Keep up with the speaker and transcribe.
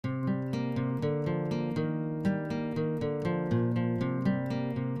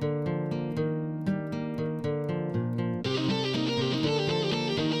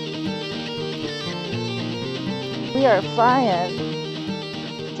we are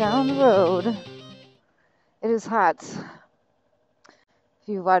flying down the road. It is hot. If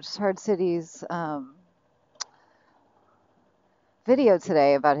you watched Hard City's video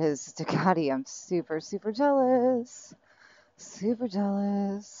today about his Ducati, I'm super, super jealous. Super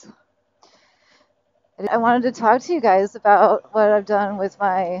jealous. I wanted to talk to you guys about what I've done with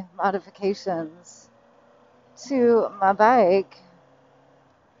my modifications to my bike.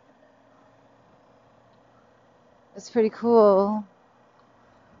 It's pretty cool.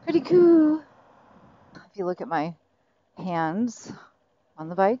 Pretty cool. If you look at my hands on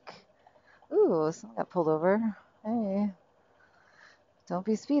the bike. Ooh, someone got pulled over. Hey. Don't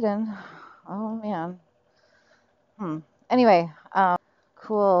be speeding. Oh, man. Anyway,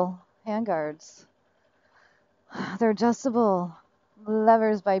 cool handguards. They're adjustable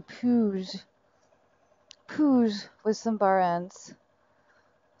levers by Puig with some bar ends.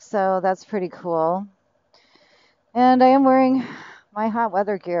 So that's pretty cool. And I am wearing my hot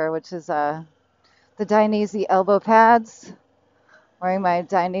weather gear, which is the Dainese elbow pads. Wearing my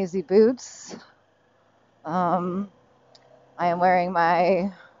Dainese boots. I am wearing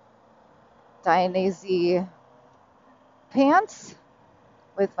my Dainese pants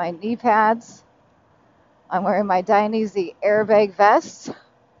with my knee pads. I'm wearing my Dainese airbag vest.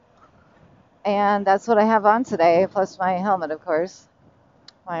 And that's what I have on today, plus my helmet, of course.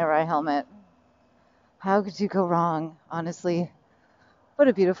 My Arai helmet. How could you go wrong, honestly? What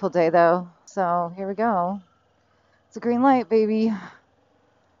a beautiful day, though. So here we go. It's a green light, baby.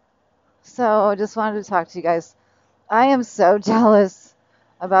 So I just wanted to talk to you guys. I am so jealous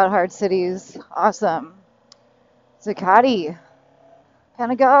about Hard City's awesome Ducati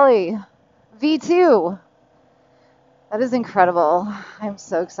Panigale V2. That is incredible. I'm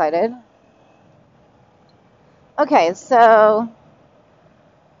so excited. Okay, so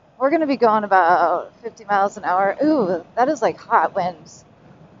we're going to be going about 50 miles an hour. Ooh, that is like hot winds.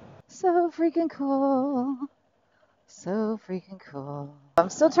 So freaking cool. So freaking cool.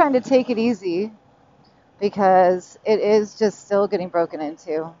 I'm still trying to take it easy because it is just still getting broken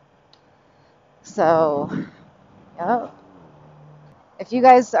into. So, yep. If you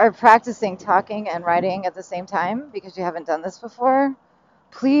guys are practicing talking and writing at the same time because you haven't done this before,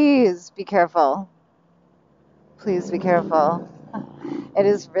 please be careful. Please be careful. It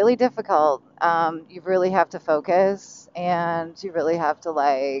is really difficult. You really have to focus and you really have to,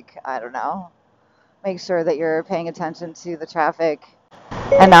 like, I don't know, make sure that you're paying attention to the traffic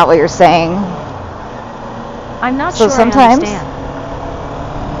and not what you're saying. I'm not sure I understand.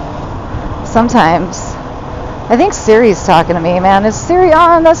 Sometimes, I think Siri's talking to me, man. Is Siri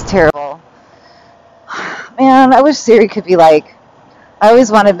on? That's terrible. Man, I wish Siri could be like, I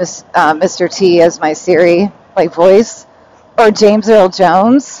always wanted Mr. T as my Siri, like voice, or James Earl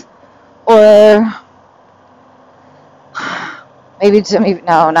Jones, or maybe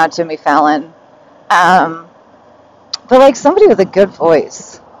not Jimmy Fallon, but like somebody with a good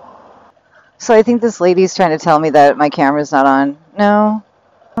voice. So I think this lady's trying to tell me that my camera's not on. No,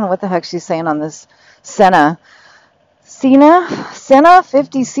 I don't know what the heck she's saying on this Sena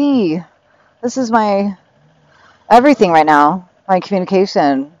 50C. This is my everything right now, my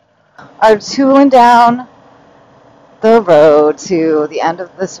communication. I'm tooling down the road to the end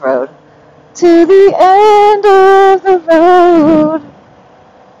of this road. To the end of the road.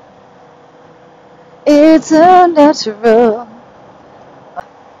 It's a natural.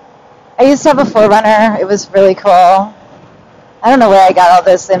 I used to have a 4Runner. It was really cool. I don't know where I got all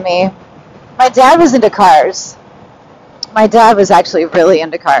this in me. My dad was into cars. My dad was actually really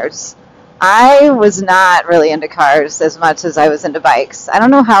into cars. I was not really into cars as much as I was into bikes. I don't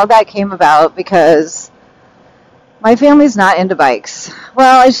know how that came about because my family's not into bikes.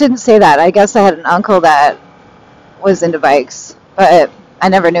 Well, I shouldn't say that. I guess I had an uncle that was into bikes, but I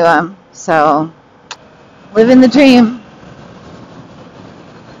never knew him. So, living the dream.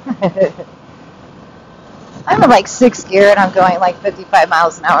 I'm in like 6th gear and I'm going like 55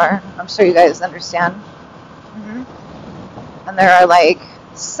 miles an hour. I'm sure you guys understand. And there are like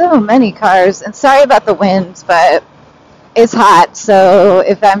so many cars. And sorry about the wind, but it's hot. So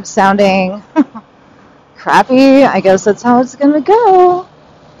if I'm sounding crappy, I guess that's how it's going to go.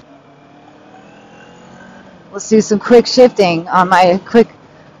 Let's do some quick shifting on my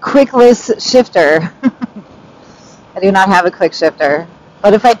quickless shifter. I do not have a quick shifter.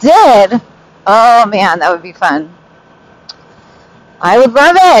 But if I did, oh man, that would be fun. I would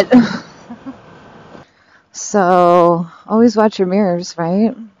love it. So, always watch your mirrors,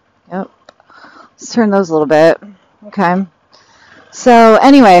 right? Yep. Let's turn those a little bit. Okay. So,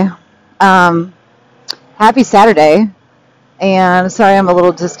 anyway, happy Saturday. And sorry, I'm a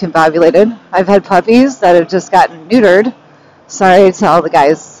little discombobulated. I've had puppies that have just gotten neutered. Sorry to all the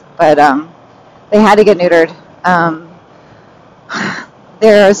guys, but they had to get neutered.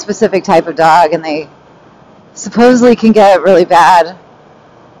 They're a specific type of dog, and they supposedly can get really bad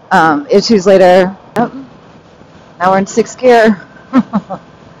issues later. Oh, now we're in 6th gear.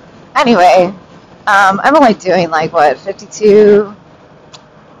 Anyway, I'm only doing like, what, 52?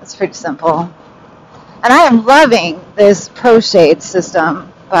 It's pretty simple. And I am loving this Pro Shade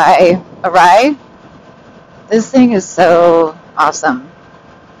system by Arai. This thing is so awesome.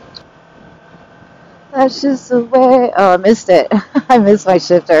 That's just the way. Oh, I missed it. I missed my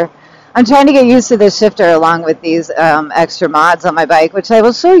shifter. I'm trying to get used to this shifter along with these extra mods on my bike, which I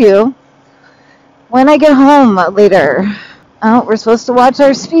will show you when I get home later. Oh, we're supposed to watch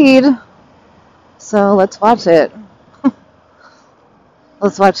our speed, so let's watch it.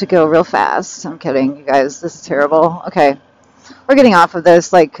 Let's watch it go real fast. I'm kidding, you guys. This is terrible. Okay, we're getting off of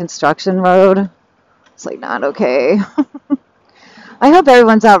this like construction road. It's like not okay. I hope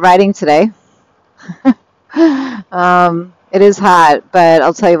everyone's out riding today. It is hot, but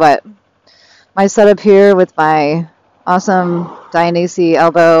I'll tell you what. My setup here with my awesome Dainese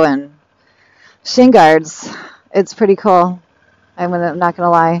elbow and shin guards, it's pretty cool. I'm not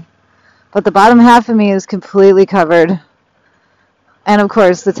gonna lie. But the bottom half of me is completely covered. And of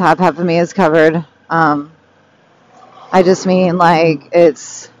course the top half of me is covered. I just mean like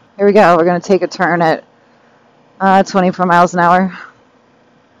it's, here we go, we're gonna take a turn at 24 miles an hour.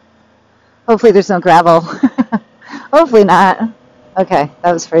 Hopefully there's no gravel. Hopefully not. Okay,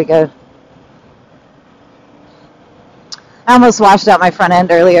 that was pretty good. I almost washed out my front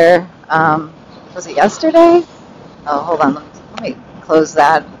end earlier. Was it yesterday? Oh, hold on. Let me close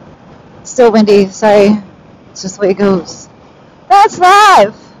that. Still windy. Sorry. It's just the way it goes. That's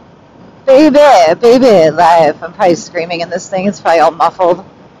live! Baby, baby, live. I'm probably screaming in this thing. It's probably all muffled.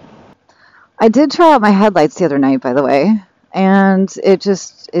 I did try out my headlights the other night, by the way, and it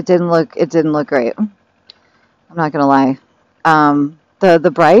didn't look great. I'm not gonna lie.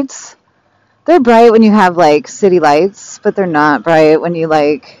 The brights, they're bright when you have like city lights, but they're not bright when you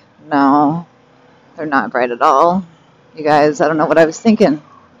like, no, they're not bright at all. You guys, I don't know what I was thinking.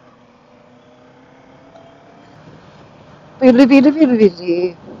 Look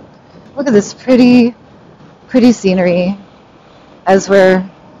at this pretty scenery as we're,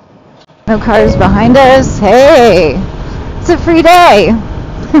 no cars behind us. Hey, it's a free day.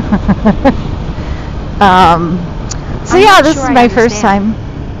 So yeah, this is my first time.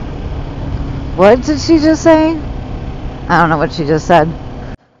 What did she just say? I don't know what she just said.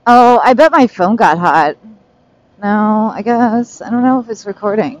 Oh, I bet my phone got hot. No, I guess. I don't know if it's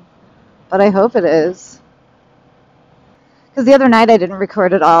recording, but I hope it is. Because the other night I didn't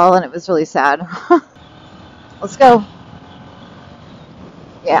record at all, and it was really sad. Let's go.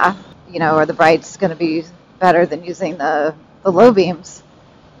 Yeah, you know, are the brights going to be better than using the low beams?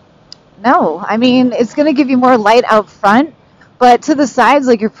 No, I mean, it's going to give you more light out front, but to the sides,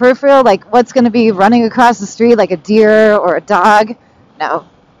 like your peripheral, like what's going to be running across the street, like a deer or a dog, no,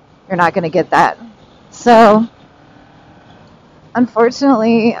 you're not going to get that. So,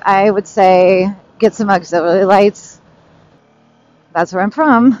 unfortunately, I would say get some auxiliary lights. That's where I'm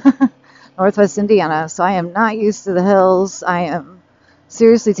from, Northwest Indiana, so I am not used to the hills. I am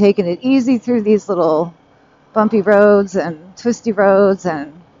seriously taking it easy through these little bumpy roads and twisty roads,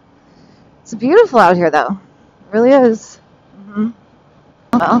 and it's beautiful out here, though. It really is.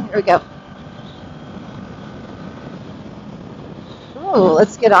 Well, here we go. Ooh,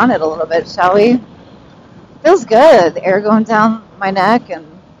 let's get on it a little bit, shall we? Feels good. The air going down my neck, and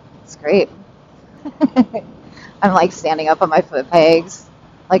it's great. I'm like standing up on my foot pegs,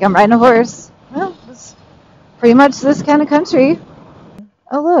 like I'm riding a horse. Well, it's pretty much this kind of country.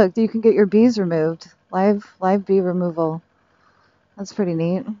 Oh, look, you can get your bees removed. Live bee removal. That's pretty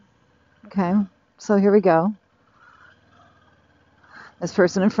neat. Okay, so here we go. This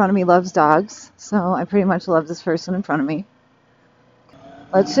person in front of me loves dogs, so I pretty much love this person in front of me.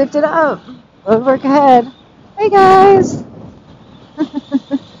 Let's shift it up. Road work ahead. Hey, guys.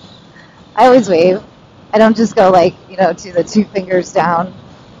 I always wave. I don't just go like, you know, to the 2 fingers down.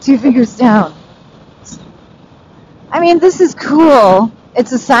 2 fingers down. I mean, this is cool.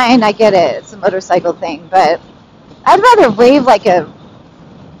 It's a sign, I get it. It's a motorcycle thing, but I'd rather wave like a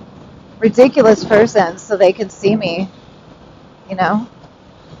ridiculous person so they can see me, you know?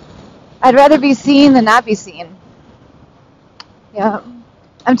 I'd rather be seen than not be seen. Yeah.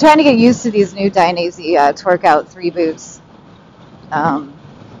 I'm trying to get used to these new Dainese Torc Out 3 boots.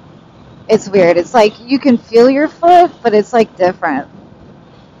 It's weird. It's like you can feel your foot, but it's like different.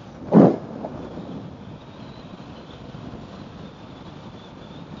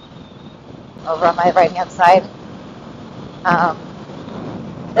 over on my right-hand side.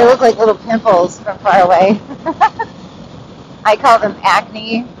 They look like little pimples from far away. I call them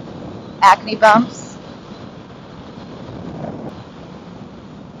acne bumps.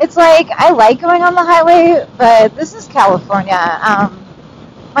 It's like, I like going on the highway, but this is California.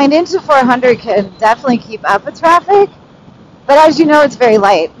 My Ninja 400 can definitely keep up with traffic, but as you know, it's very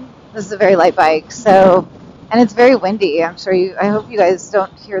light. This is a very light bike, so, and it's very windy. I hope you guys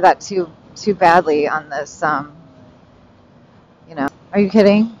don't hear that too badly on this, you know. Are you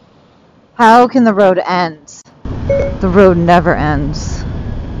kidding? How can the road end? The road never ends.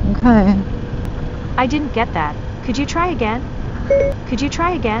 Okay. I didn't get that. Could you try again? Could you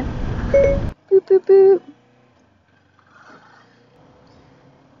try again? Boop, boop, boop.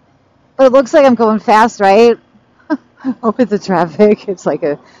 But it looks like I'm going fast, right? Oh, with the traffic, it's like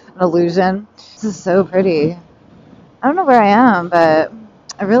an illusion. This is so pretty. I don't know where I am, but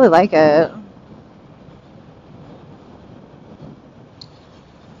I really like it.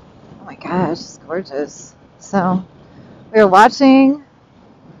 Oh my gosh, it's gorgeous. So, we are watching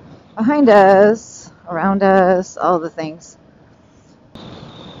behind us, around us, all the things.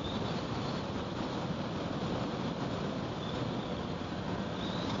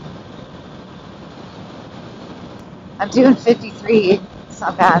 I'm doing 53. It's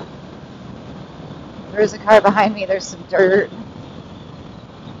not bad. There's a car behind me. There's some dirt.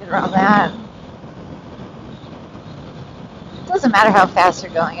 Get around that. It doesn't matter how fast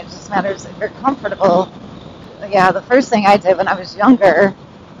you're going. It just matters if you're comfortable. Yeah, the first thing I did when I was younger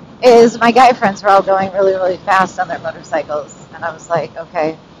is my guy friends were all going really, really fast on their motorcycles. And I was like,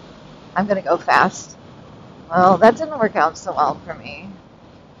 okay, I'm going to go fast. Well, that didn't work out so well for me.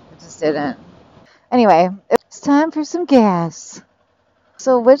 It just didn't. Anyway, it's time for some gas.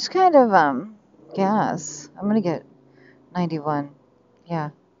 So which kind of gas? I'm going to get 91.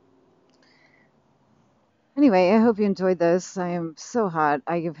 Yeah. Anyway, I hope you enjoyed this. I am so hot.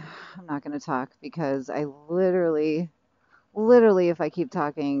 I'm not going to talk because I literally, if I keep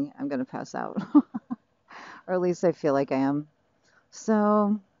talking, I'm going to pass out. Or at least I feel like I am.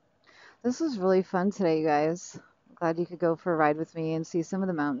 So this was really fun today, you guys. I'm glad you could go for a ride with me and see some of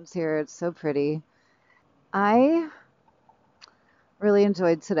the mountains here. It's so pretty. I really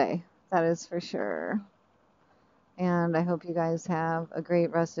enjoyed today. That is for sure. And I hope you guys have a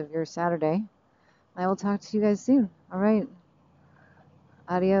great rest of your Saturday. I will talk to you guys soon. All right.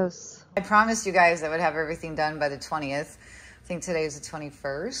 Adios. I promised you guys I would have everything done by the 20th. I think today is the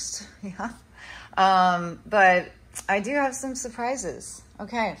 21st. Yeah. But I do have some surprises.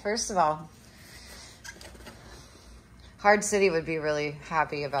 Okay, first of all, Hard City would be really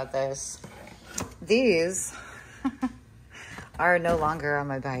happy about this. These are no longer on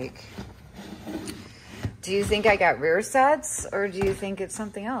my bike. Do you think I got rear sets, or do you think it's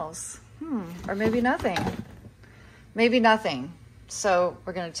something else? Or maybe nothing. Maybe nothing. So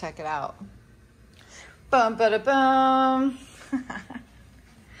we're gonna check it out. Bum ba da bum.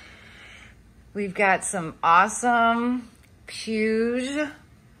 We've got some awesome Puge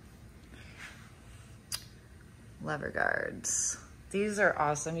lever guards. These are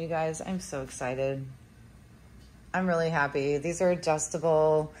awesome, you guys. I'm so excited. I'm really happy. These are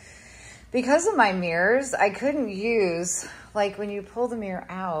adjustable. Because of my mirrors, I couldn't use, like when you pull the mirror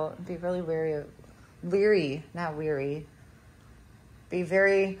out, be really be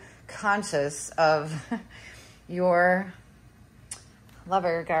very conscious of your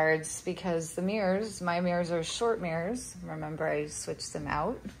lever guards, because the mirrors, my mirrors are short mirrors. Remember, I switched them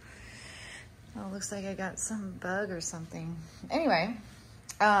out. Oh, looks like I got some bug or something. Anyway,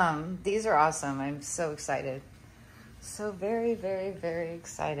 these are awesome. I'm so excited. So very, very, very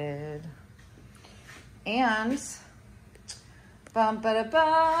excited. And bum ba da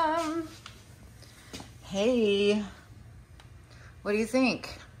bum. Hey, what do you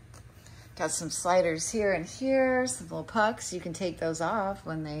think? Got some sliders here and here, some little pucks. You can take those off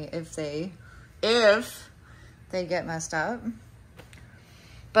when if they get messed up.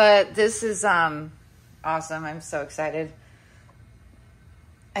 But this is awesome. I'm so excited.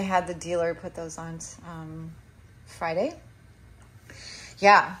 I had the dealer put those on Friday.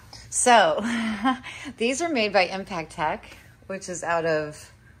 Yeah, so these are made by Impact Tech, which is out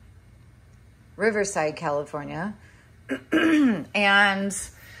of Riverside, California. And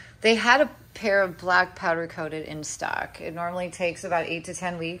they had a pair of black powder coated in stock. It normally takes about 8 to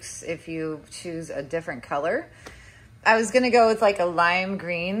 10 weeks if you choose a different color. I was gonna go with like a lime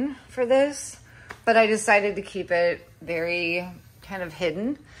green for this, but I decided to keep it very kind of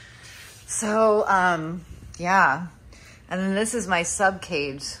hidden. So, yeah. And then this is my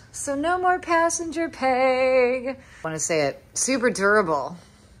subcage. So no more passenger peg. I want to say it, super durable.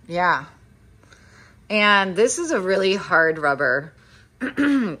 Yeah. And this is a really hard rubber,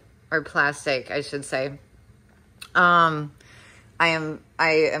 or plastic, I should say. I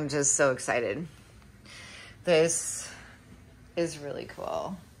am just so excited. This is really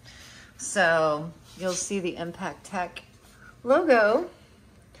cool. So you'll see the Impact Tech logo,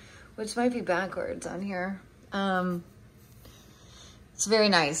 which might be backwards on here. It's very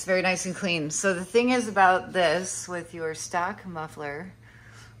nice and clean. So the thing is about this with your stock muffler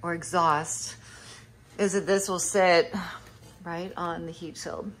or exhaust is that this will sit right on the heat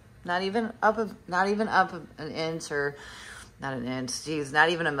shield. Not even up an inch, or not an inch, geez, not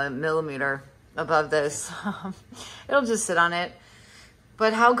even a millimeter above this. It'll just sit on it.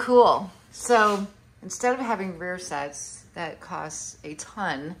 But how cool. So instead of having rear sets that cost a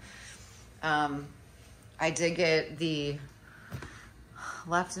ton, I did get the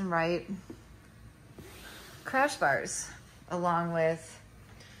left and right crash bars along with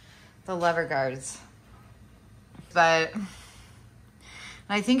the lever guards. But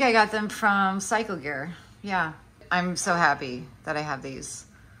I think I got them from Cycle Gear. Yeah, I'm so happy that I have these.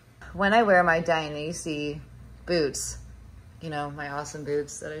 When I wear my Dainese boots, you know, my awesome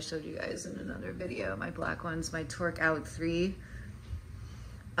boots that I showed you guys in another video, my black ones, my Torc Out 3,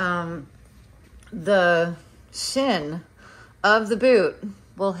 the shin of the boot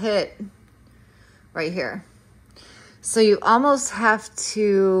will hit right here. So you almost have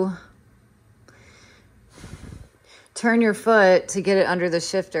to turn your foot to get it under the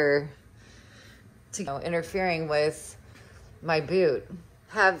shifter to go, interfering with my boot.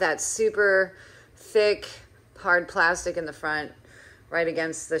 Have that super thick, hard plastic in the front right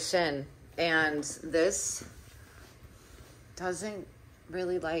against the shin. And this doesn't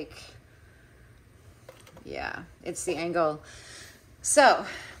really like, yeah, it's the angle. So,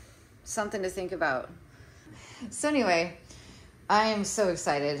 something to think about. So anyway, I am so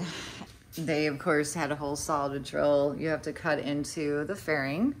excited. They, of course, had a hole solid drill. You have to cut into the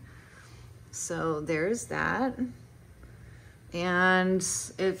fairing. So there's that. And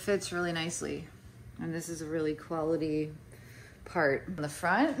it fits really nicely. And this is a really quality part. On the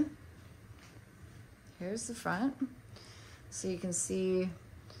front, here's the front. So you can see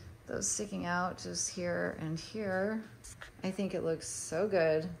those sticking out just here and here. I think it looks so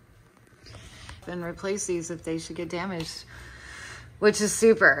good. And replace these if they should get damaged, which is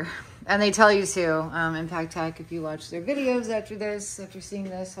super. And they tell you to, Impact Tech, if you watch their videos after this, after seeing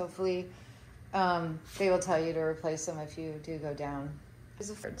this, hopefully, they will tell you to replace them if you do go down.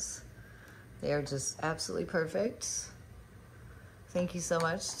 They are just absolutely perfect. Thank you so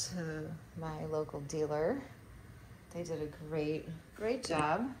much to my local dealer. They did a great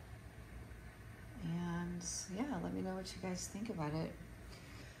job. And yeah, let me know what you guys think about it.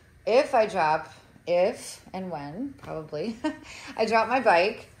 If and when, probably, I drop my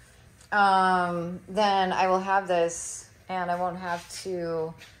bike, then I will have this and I won't have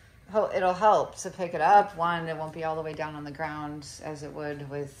to, it'll help to pick it up. One, it won't be all the way down on the ground as it would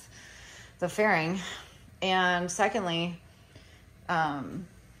with the fairing. And secondly,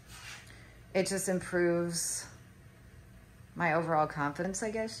 it just improves my overall confidence, I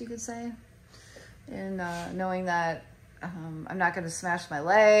guess you could say, in knowing that I'm not going to smash my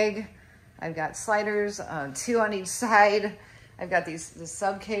leg. I've got sliders, 2 on each side. I've got the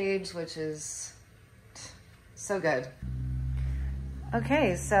subcage, which is so good.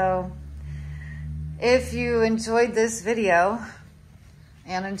 Okay, so if you enjoyed this video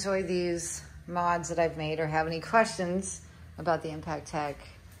and enjoy these mods that I've made, or have any questions about the Impact Tech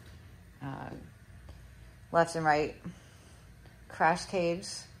left and right crash cage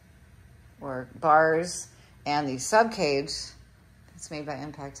or bars and the subcage that's made by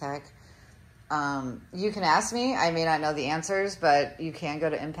Impact Tech, you can ask me. I may not know the answers, but you can go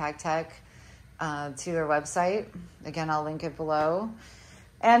to Impact Tech, to their website. Again, I'll link it below,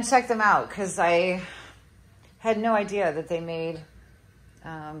 and check them out, because I had no idea that they made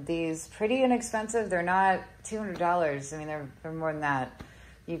these pretty inexpensive. They're not $200. I mean, they're more than that.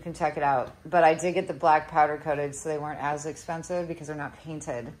 You can check it out. But I did get the black powder coated, so they weren't as expensive because they're not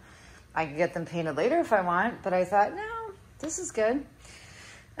painted. I could get them painted later if I want, but I thought, no, this is good.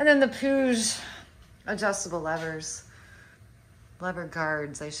 And then the Puge adjustable lever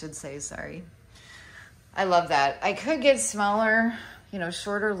guards, I should say, sorry. I love that. I could get smaller,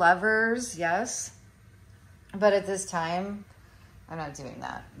 shorter levers, yes. But at this time, I'm not doing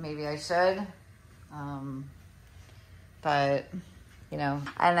that. Maybe I should. But,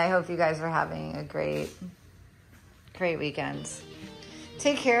 and I hope you guys are having a great weekend.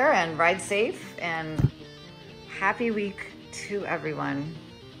 Take care and ride safe, and happy week to everyone.